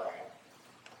our mind.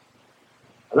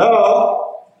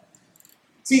 Hello?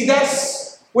 See,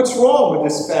 that's what's wrong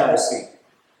with this Pharisee.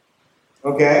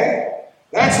 Okay?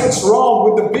 That's what's wrong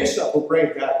with the bishop who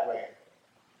prayed that way.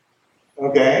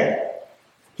 Okay?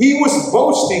 He was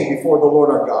boasting before the Lord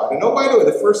our God. And oh, by the way,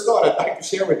 the first thought I'd like to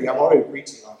share with you, I'm already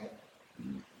preaching on it.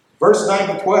 Verse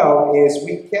 9 to 12 is,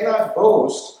 we cannot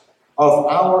boast of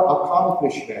our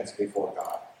accomplishments before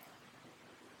God.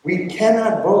 We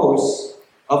cannot boast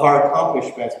of our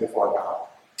accomplishments before God.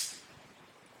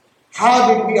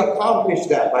 How did we accomplish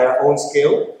that? By our own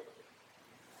skill?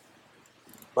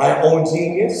 By our own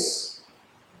genius?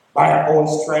 By our own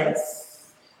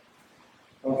strength?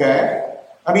 Okay?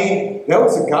 I mean, there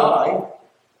was a guy,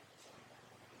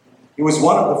 he was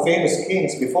one of the famous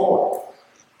kings before,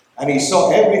 and he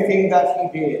saw everything that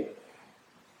he did.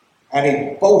 And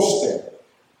he boasted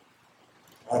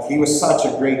that he was such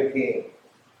a great king.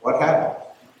 What happened?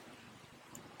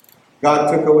 God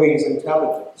took away his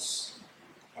intelligence.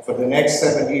 And for the next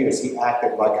 7 years, he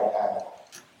acted like an animal.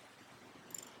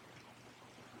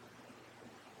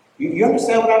 You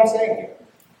understand what I'm saying here?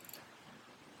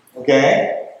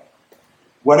 Okay?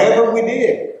 Whatever we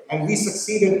did, and we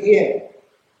succeeded in,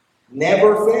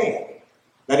 never think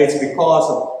that it's because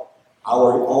of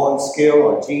our own skill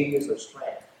or genius or strength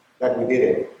that we did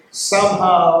it.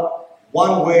 Somehow,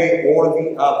 one way or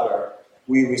the other,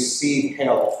 we receive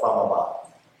help from above.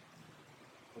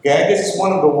 Okay, this is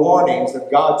one of the warnings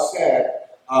that God said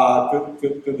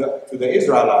to the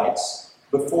Israelites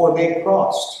before they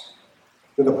crossed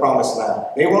to the promised land.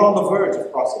 They were on the verge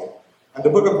of crossing it. And the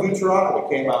book of Deuteronomy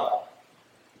came out.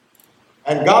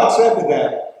 And God said to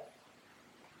them,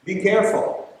 be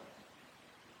careful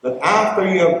that after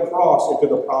you have crossed into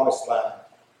the promised land,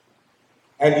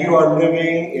 and you are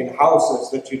living in houses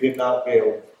that you did not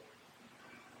build,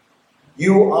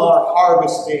 you are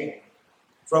harvesting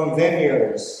from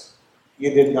vineyards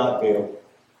you did not build.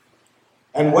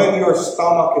 And when your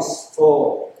stomach is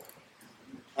full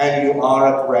and you are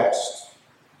at rest,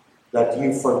 that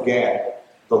you forget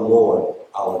the Lord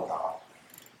our God.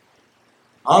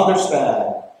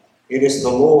 Understand, it is the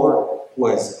Lord who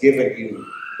has given you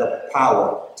the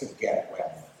power to get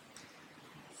wealth.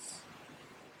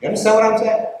 You understand what I'm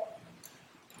saying?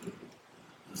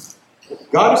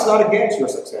 God is not against your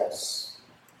success.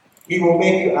 He will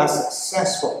make you as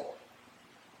successful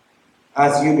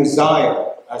as you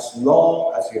desire, as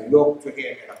long as you look to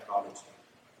Him and acknowledge Him.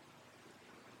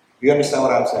 You understand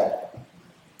what I'm saying?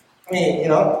 I mean,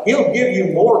 He'll give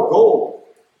you more gold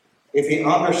if He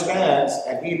understands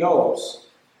and He knows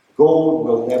gold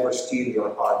will never steal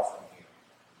your heart from you.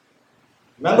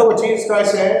 Remember what Jesus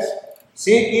Christ says?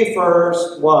 Seek ye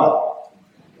first what?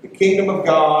 The kingdom of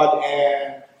God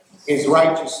and His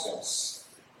righteousness.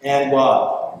 And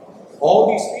what?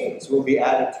 All these things will be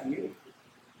added to you.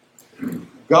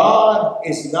 God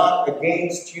is not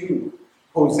against you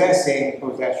possessing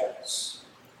possessions.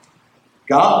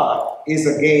 God is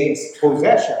against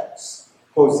possessions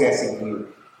possessing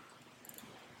you.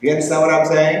 You understand what I'm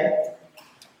saying?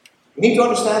 You need to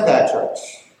understand that, church.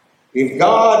 If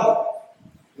God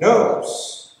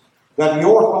knows that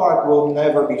your heart will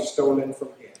never be stolen from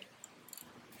Him,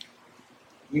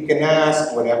 you can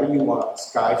ask whatever you want.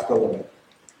 Sky's the limit.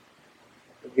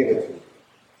 He'll give it to you.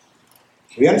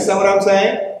 You understand what I'm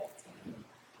saying?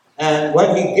 And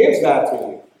when He gives that to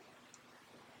you,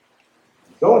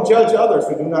 don't judge others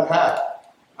who do not have.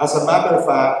 As a matter of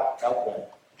fact, help them.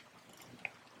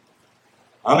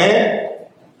 Amen?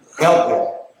 Help them.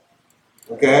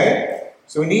 Okay?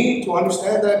 So we need to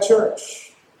understand that,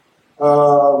 church.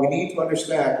 We need to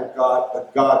understand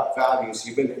that God values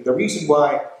humility. The reason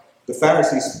why the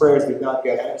Pharisees' prayers did not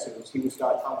get answered was he was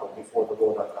not humble before the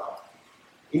Lord our God.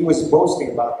 He was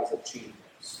boasting about his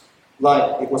achievements,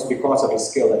 like it was because of his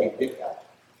skill that he did that.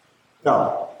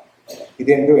 No, he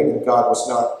didn't do it, and God was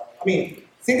not. I mean,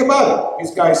 think about it.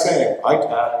 This guy saying, I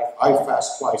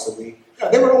fast twice a week. Yeah,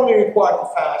 they were only required to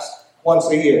fast once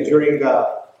a year during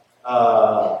the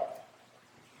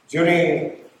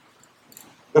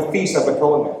Feast of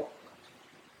Atonement.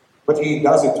 But he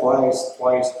does it twice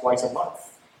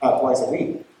a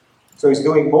week. So he's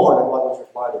doing more than what was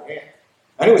required of him.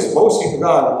 And he was boasting to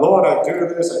God, Lord, I do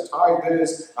this, I tithe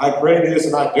this, I pray this,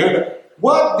 and I do that.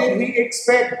 What did he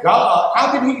expect God?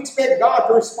 How did he expect God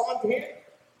to respond to him?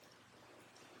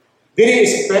 Did he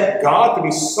expect God to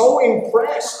be so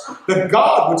impressed that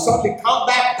God would suddenly come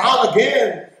back down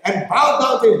again and bow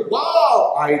down to him?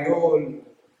 Wow, idol.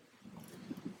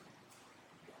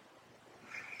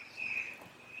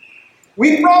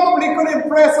 We probably could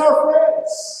impress our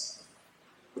friends.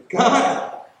 But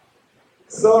God,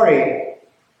 sorry,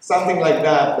 something like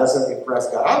that doesn't impress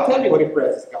God. I'll tell you what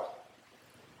impresses God.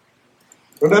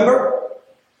 Remember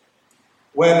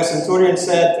when the centurion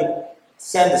sent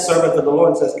the servant to the Lord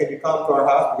and says, can you come to our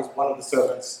house because one of the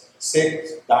servants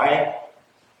sick, dying?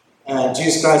 And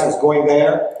Jesus Christ was going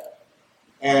there.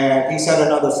 And he sent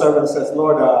another servant and says,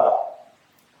 Lord, I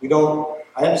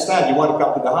understand you want to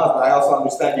come to the house, but I also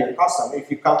understand your custom. If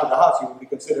you come to the house, you will be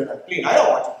considered unclean. I don't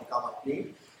want you to become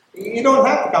unclean. You don't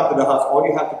have to come to the house. All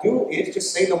you have to do is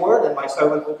just say the word and my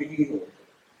servant will be healed.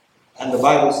 And the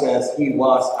Bible says he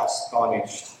was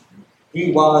astonished.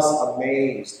 He was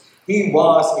amazed. He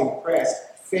was impressed.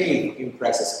 Faith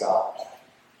impresses God.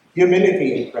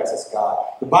 Humility impresses God.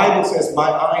 The Bible says, my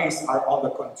eyes are on the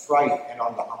contrite and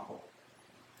on the humble.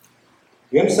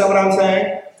 You understand what I'm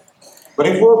saying? But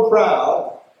if we're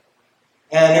proud,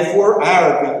 and if we're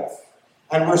arrogant,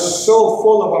 and we're so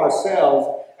full of ourselves,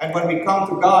 and when we come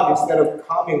to God, instead of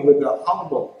coming with the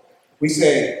humble, we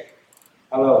say,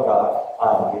 hello God,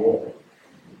 I'm here.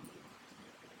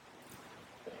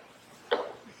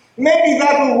 Maybe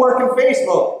that will work in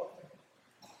Facebook.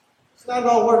 It's not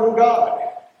going to work in God.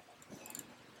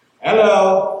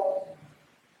 Hello.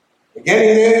 You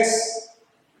getting this?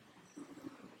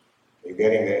 You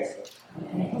getting this?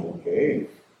 Okay.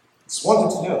 Just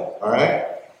wanted to know, all right?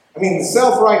 I mean, the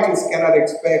self-righteous cannot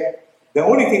expect, the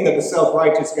only thing that the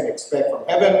self-righteous can expect from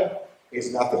heaven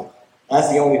is nothing. That's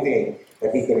the only thing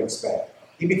that he can expect.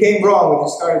 He became wrong when he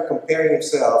started comparing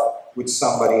himself with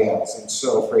somebody else. And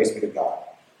so, praise be to God.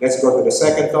 Let's go to the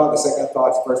second thought. The second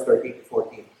thought is verse 13 to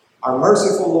 14. Our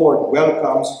merciful Lord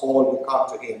welcomes all who come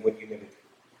to him with humility.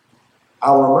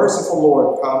 Our merciful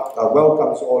Lord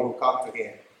welcomes all who come to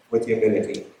him with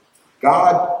humility.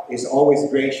 God is always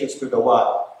gracious to the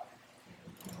what?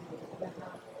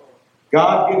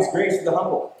 God gives grace to the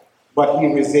humble, but he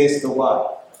resists the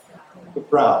what? The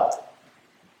proud.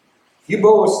 If you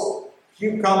boast, if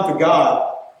you come to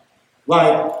God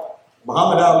like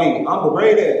Muhammad Ali, I'm the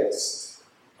greatest.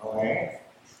 Okay?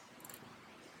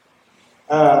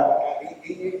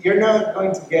 You're not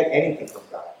going to get anything from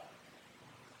God.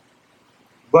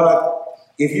 But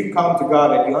if you come to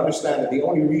God and you understand that the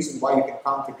only reason why you can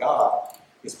come to God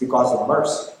is because of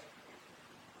mercy.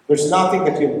 There's nothing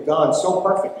that you've done so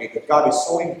perfectly that God is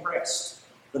so impressed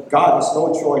that God has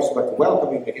no choice but to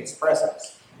welcome you into his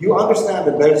presence. You understand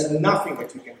that there's nothing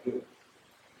that you can do.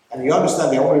 And you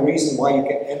understand the only reason why you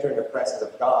can enter the presence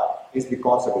of God is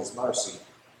because of his mercy.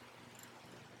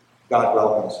 God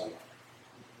welcomes you.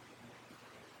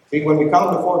 See, when we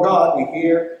come before God, we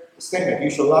hear the statement, you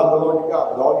shall love the Lord your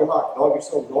God with all your heart, with all your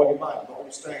soul, with all your mind, with all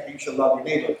your strength. You shall love your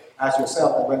neighbor as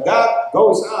yourself. And when that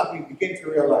goes on, we begin to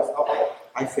realize, oh,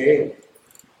 I failed.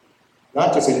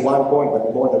 Not just in one point, but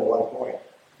in more than one point.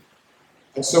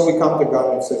 And so we come to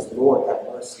God and says, Lord, have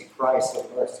mercy. Christ, have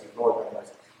mercy. Lord, have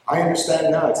mercy. I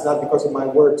understand now it's not because of my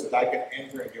words that I can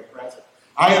enter in your presence.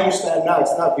 I understand now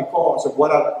it's not because of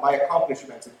what are my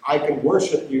accomplishments and I can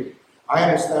worship you. I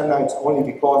understand now it's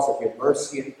only because of your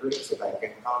mercy and grace that I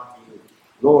can come to you.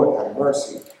 Lord, have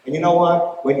mercy. And you know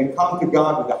what? When you come to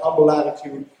God with a humble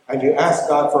attitude and you ask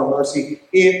God for mercy,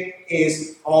 it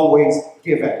is always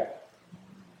given.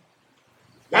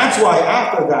 That's why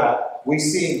after that, we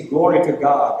sing glory to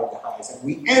God in the highest. And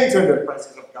we enter the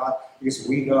presence of God because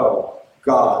we know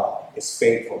God is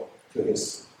faithful to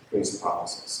his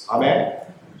promises. Amen?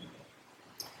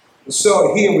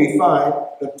 So here we find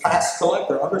the tax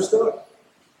collector understood.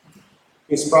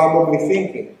 He's probably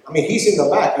thinking. I mean, he's in the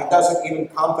back. He doesn't even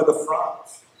come to the front.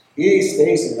 He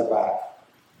stays in the back.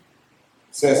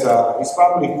 It says he's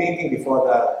probably thinking before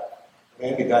that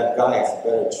maybe that guy has a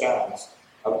better chance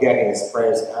of getting his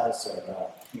prayers answered.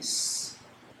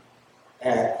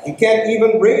 And he can't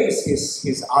even raise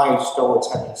his eyes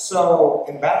towards heaven. So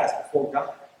embarrassed before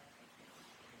God.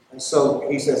 And so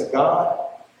he says, God,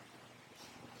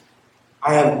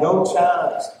 I have no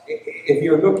chance. If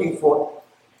you're looking for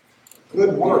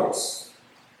good works,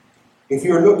 if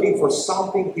you're looking for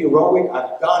something heroic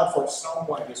I've done for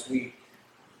someone this week,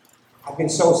 I've been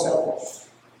so selfish.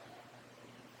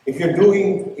 If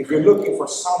you're looking for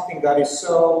something that is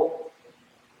so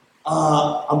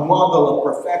a model of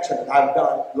perfection that I've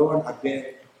done, Lord, I've been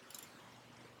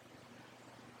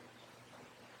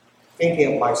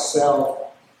thinking of myself,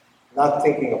 not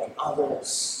thinking of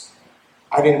others.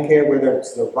 I didn't care whether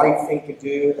it's the right thing to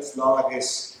do, as long as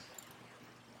it's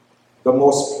the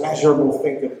most pleasurable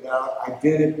thing to do. I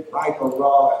did it right or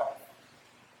wrong.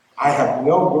 I have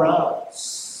no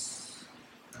grounds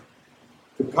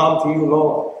to come to you,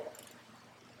 Lord.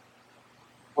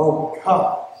 Oh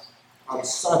God, I'm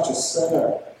such a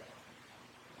sinner.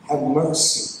 Have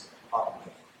mercy on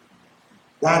me.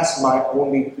 That's my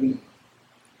only plea.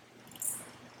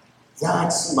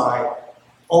 That's my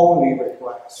only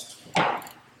request.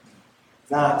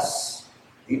 That's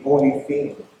the only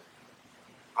thing.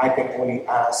 I can only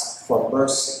ask for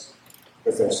mercy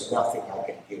because there's nothing I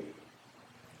can give.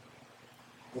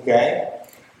 Okay?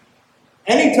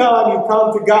 Anytime you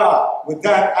come to God with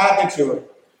that attitude,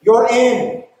 you're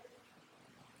in.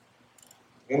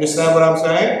 You understand what I'm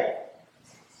saying?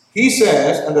 He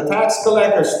says, and the tax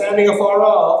collector standing afar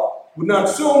off would not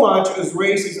so much as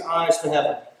raise his eyes to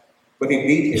heaven, but he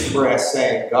beat his breast,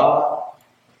 saying, God,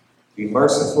 be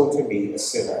merciful to me, a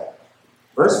sinner.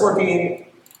 Verse 14,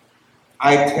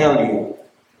 I tell you,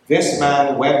 this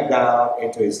man went down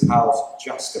into his house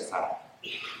justified,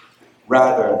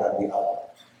 rather than the other.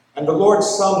 And the Lord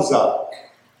sums up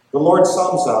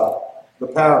the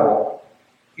parable.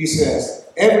 He says,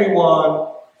 everyone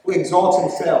who exalts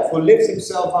himself, who lifts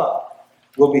himself up,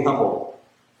 will be humbled.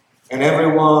 And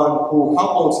everyone who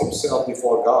humbles himself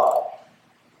before God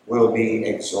will be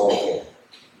exalted.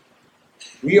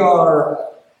 We are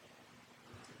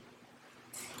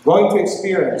going to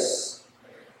experience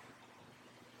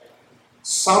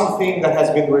something that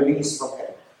has been released from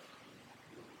heaven.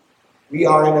 We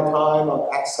are in a time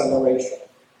of acceleration.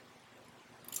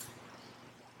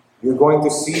 You're going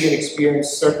to see and experience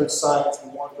certain signs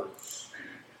and wonders.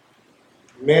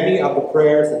 Many of the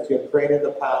prayers that you have prayed in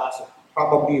the past,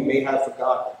 probably you may have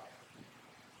forgotten.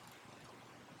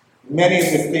 Many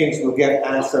of the things will get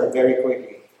answered very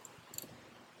quickly.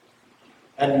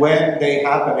 And when they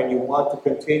happen and you want to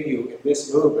continue in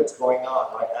this move that's going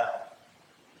on right now,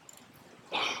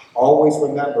 Always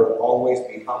remember, always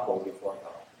be humble before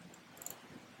God.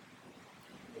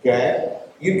 Okay?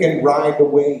 You can ride the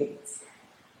wave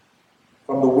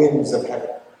from the winds of heaven.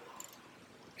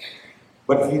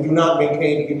 But if you do not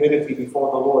maintain humility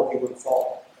before the Lord, you will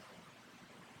fall.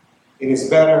 It is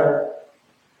better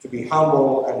to be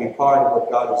humble and be part of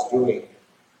what God is doing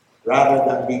rather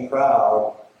than be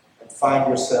proud and find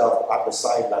yourself at the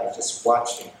sidelines just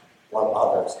watching while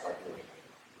others are doing it.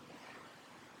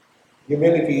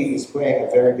 Humility is playing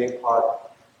a very big part,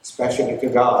 especially to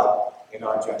God in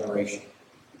our generation.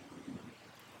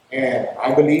 And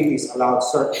I believe He's allowed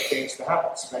certain things to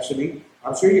happen, especially,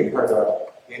 I'm sure you've heard of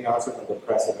the announcement of the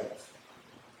president.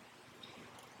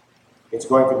 It's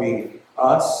going to be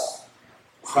us,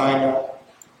 China,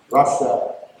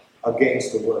 Russia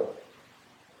against the world.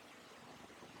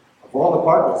 Of all the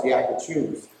partners you have to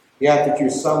choose, you have to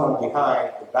choose someone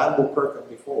behind the bamboo curtain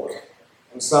before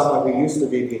and someone who used to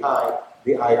be behind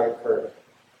the iron curtain.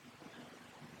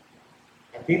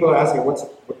 And people are asking,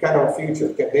 what kind of a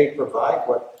future can they provide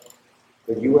what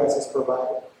the U.S. is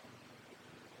providing?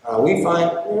 We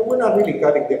find we're not really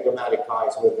cutting diplomatic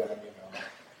ties with them,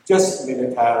 just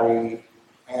military.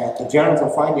 And the generals are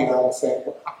finding out and saying,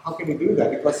 well, how can we do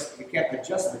that? Because we can't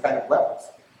adjust the kind of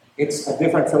weapons. It's a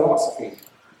different philosophy.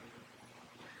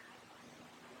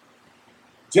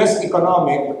 Just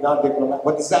economic, but not diplomatic.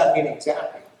 What does that mean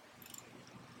exactly?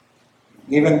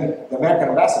 Even the American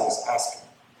ambassador is asking.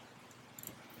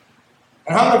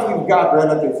 And how many of you've got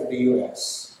relatives in the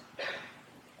U.S.?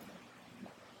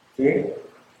 See?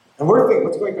 And we're thinking,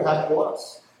 what's going to happen to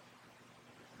us?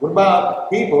 What about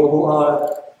people who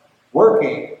are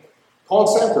working call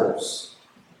centers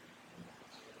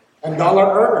and dollar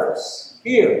earners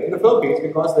here in the Philippines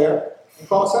because they're in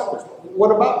call centers?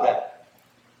 What about that?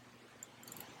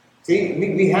 See,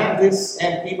 we have this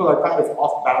and people are kind of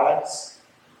off balance.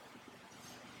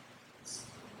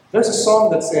 There's a song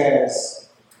that says,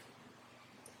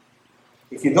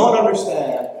 if you don't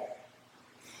understand,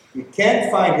 you can't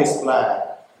find His plan,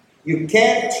 you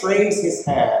can't trace His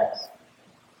hand,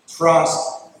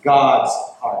 trust God's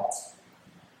heart.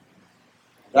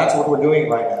 That's what we're doing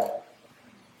right now.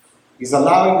 He's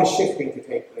allowing the shifting to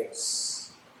take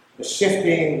place. The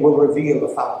shifting will reveal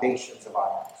the foundations of our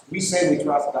lives. We say we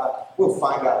trust God, we'll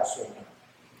find out soon.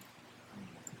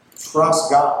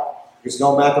 Trust God, because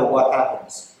no matter what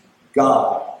happens,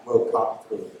 God will come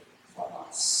through for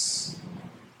us.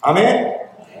 Amen?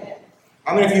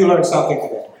 How many of you learned something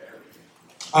today?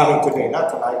 Today,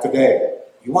 not tonight, today.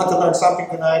 You want to learn something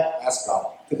tonight? Ask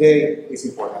God. Today is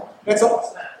important. That's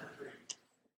all.